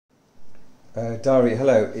Diary,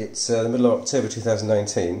 hello, it's the middle of October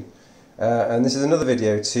 2019 and this is another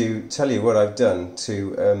video to tell you what I've done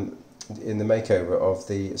in the makeover of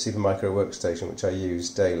the Supermicro workstation which I use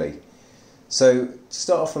daily. So to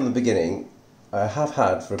start off from the beginning, I have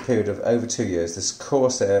had for a period of over 2 years this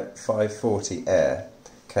Corsair 540 Air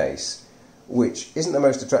case, which isn't the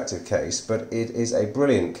most attractive case, but it is a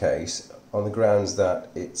brilliant case on the grounds that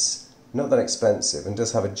it's not that expensive and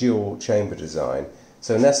does have a dual chamber design.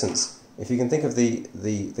 So in essence, if you can think of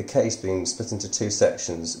the case being split into two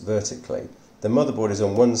sections vertically, the motherboard is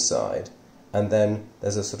on one side and then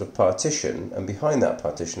there's a sort of partition, and behind that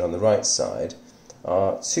partition on the right side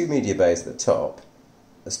are two media bays at the top,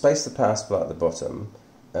 a space for power supply at the bottom,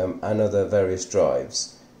 and other various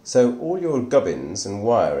drives. So all your gubbins and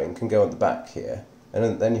wiring can go at the back here,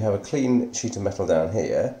 and then you have a clean sheet of metal down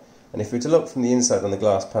here, and if you were to look from the inside on the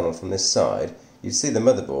glass panel from this side, you'd see the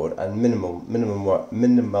motherboard and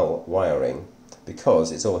minimal wiring,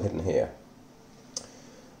 because it's all hidden here.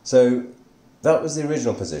 So that was the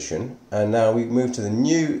original position, and now we move to the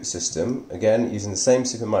new system, again using the same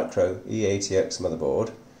Supermicro E80X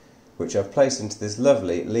motherboard, which I've placed into this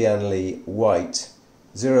lovely Lian Li white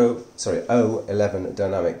O11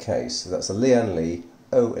 dynamic case. So that's a Lian Li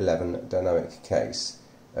O11 dynamic case,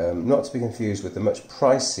 not to be confused with the much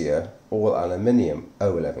pricier all aluminium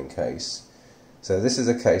O11 case. So this is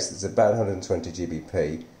a case that's about 120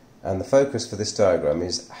 GBP, and the focus for this diagram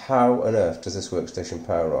is how on earth does this workstation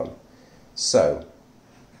power on. So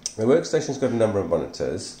the workstation's got a number of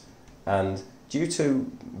monitors, and due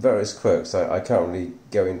to various quirks I can't really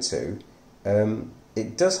go into,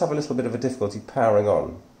 it does have a little bit of a difficulty powering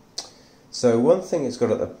on. So one thing it's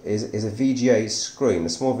got is a VGA screen, a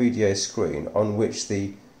small VGA screen on which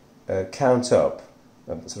the count up,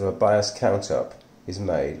 sort of a bias count up, is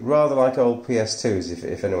made, rather like old PS2s,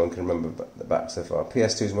 if anyone can remember back so far.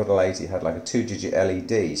 PS2's Model 80 had like a 2-digit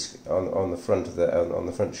LED on the front of on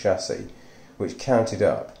the front chassis, which counted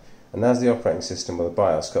up, and as the operating system or the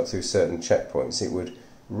BIOS got through certain checkpoints, it would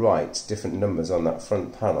write different numbers on that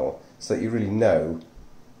front panel so that you really know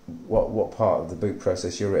what part of the boot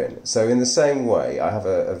process you're in. So in the same way, I have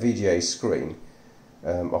a VGA screen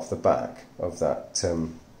off the back of that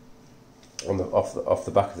off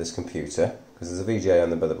the back of this computer, because there's a VGA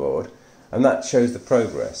on the motherboard, and that shows the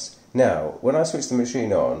progress. Now, when I switch the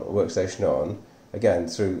machine on, or workstation on, again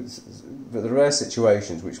through the rare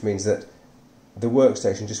situations, which means that the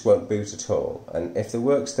workstation just won't boot at all, and if the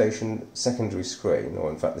workstation secondary screen,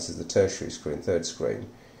 or in fact this is the tertiary screen, third screen,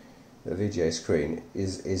 the VGA screen,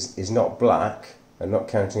 is not black and not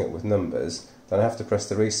counting up with numbers, then I have to press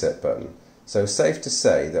the reset button. So safe to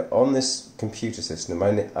say that on this computer system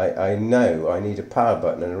I know I need a power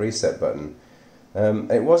button and a reset button.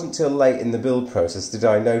 It wasn't till late in the build process did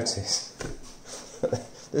I notice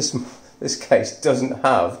this case doesn't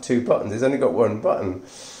have two buttons, it's only got one button.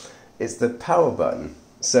 It's the power button.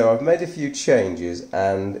 So I've made a few changes,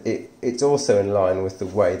 and it's also in line with the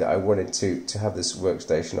way that I wanted to have this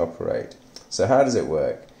workstation operate. So how does it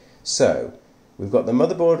work? So we've got the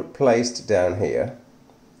motherboard placed down here.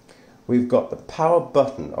 We've got the power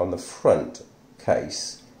button on the front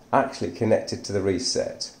case actually connected to the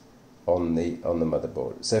reset on the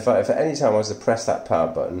motherboard. So if at any time I was to press that power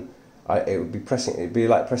button, it'd be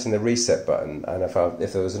like pressing the reset button, and if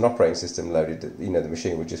there was an operating system loaded, the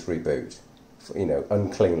machine would just reboot,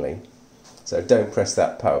 uncleanly. So don't press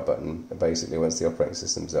that power button basically once the operating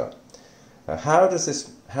system's up. Now, how does the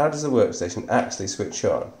workstation actually switch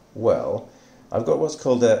on? Well, I've got what's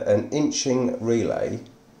called an inching relay,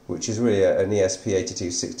 which is really an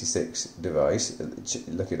ESP8266 device.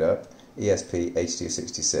 Look it up,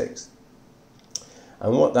 ESP8266.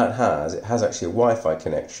 And what that has, it has actually a Wi-Fi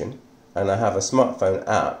connection, and I have a smartphone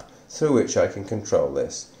app through which I can control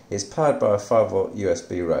this. It's powered by a 5-volt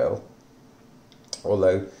USB rail,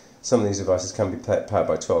 although some of these devices can be powered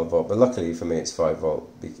by 12 volt, but luckily for me it's 5 volt.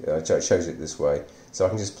 It shows it this way, so I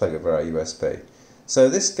can just plug it via USB. So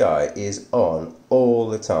this guy is on all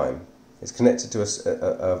the time. It's connected to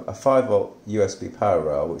a 5 volt USB power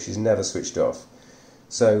rail, which is never switched off.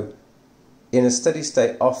 So in a steady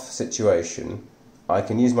state off situation, I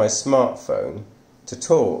can use my smartphone to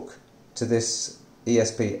talk to this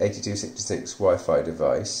ESP8266 Wi-Fi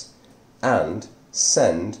device and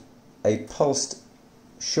send a pulsed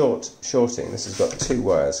shorting. This has got two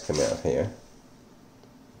wires coming out of here,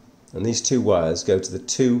 and these two wires go to the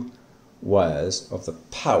two wires of the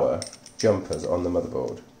power jumpers on the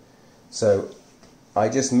motherboard. So I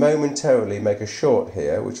just momentarily make a short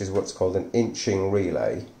here, which is what's called an inching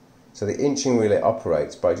relay. So the inching relay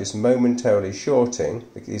operates by just momentarily shorting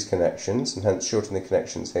these connections, and hence shorting the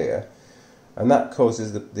connections here. and that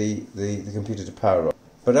causes the computer to power on.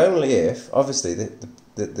 But only if, obviously,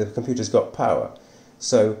 the computer's got power.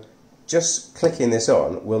 So just clicking this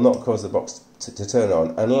on will not cause the box to turn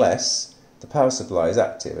on unless the power supply is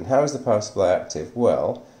active. And how is the power supply active?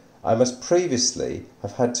 Well, I must previously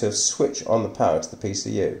have had to have switched on the power to the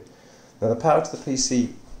PCU. Now the power to the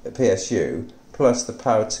PSU plus the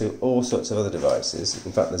power to all sorts of other devices.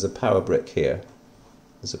 In fact, there's a power brick here.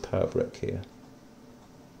 There's a power brick here.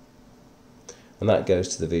 And that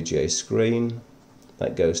goes to the VGA screen,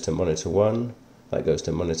 that goes to monitor 1, that goes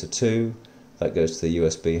to monitor 2, that goes to the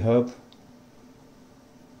USB hub.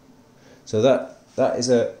 So that is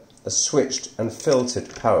a switched and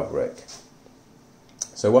filtered power brick.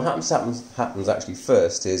 So what happens actually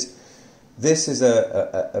first is this is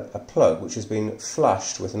a plug which has been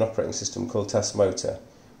flashed with an operating system called Task Motor,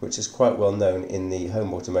 which is quite well known in the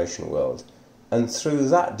home automation world. And through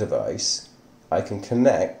that device I can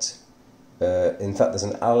connect, in fact there's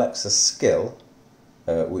an Alexa skill,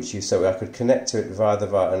 so I could connect to it via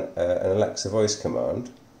an Alexa voice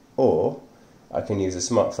command, or I can use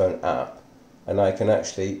a smartphone app and I can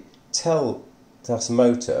actually tell Task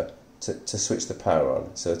Motor to switch the power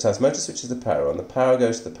on. So Task Motor switches the power on, the power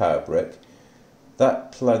goes to the power brick,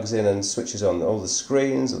 that plugs in and switches on all the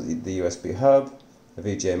screens, the USB hub, the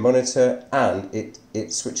VGA monitor, and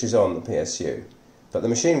it switches on the PSU. But the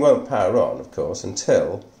machine won't power on, of course,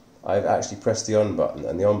 until I've actually pressed the on button,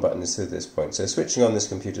 and the on button is through this point. So switching on this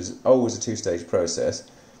computer is always a two-stage process,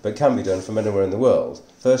 but can be done from anywhere in the world.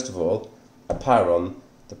 First of all, I power on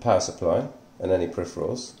the power supply and any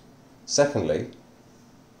peripherals. Secondly,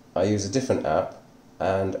 I use a different app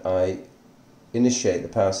and I initiate the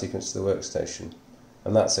power sequence to the workstation,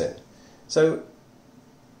 and that's it. So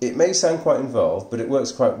it may sound quite involved, but it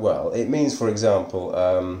works quite well. It means, for example,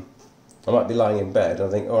 I might be lying in bed and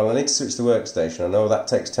I think, oh, well, I need to switch the workstation. I know that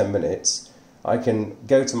takes 10 minutes. I can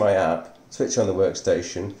go to my app, switch on the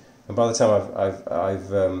workstation, and by the time I've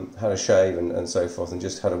had a shave and so forth and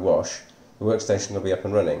just had a wash, the workstation will be up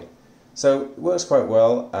and running. So it works quite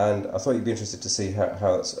well, and I thought you'd be interested to see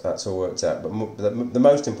how that's all worked out. But the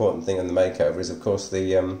most important thing in the makeover is, of course,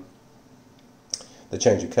 the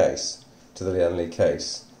change of case to the Lian Li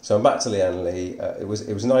case. So I'm back to Lian Li. It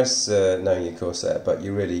was nice knowing your Corsair, but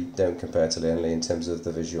you really don't compare to Lian Li in terms of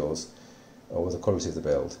the visuals or the quality of the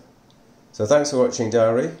build. So thanks for watching,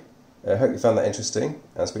 Diary. I hope you found that interesting, and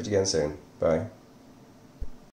I'll speak to you again soon. Bye.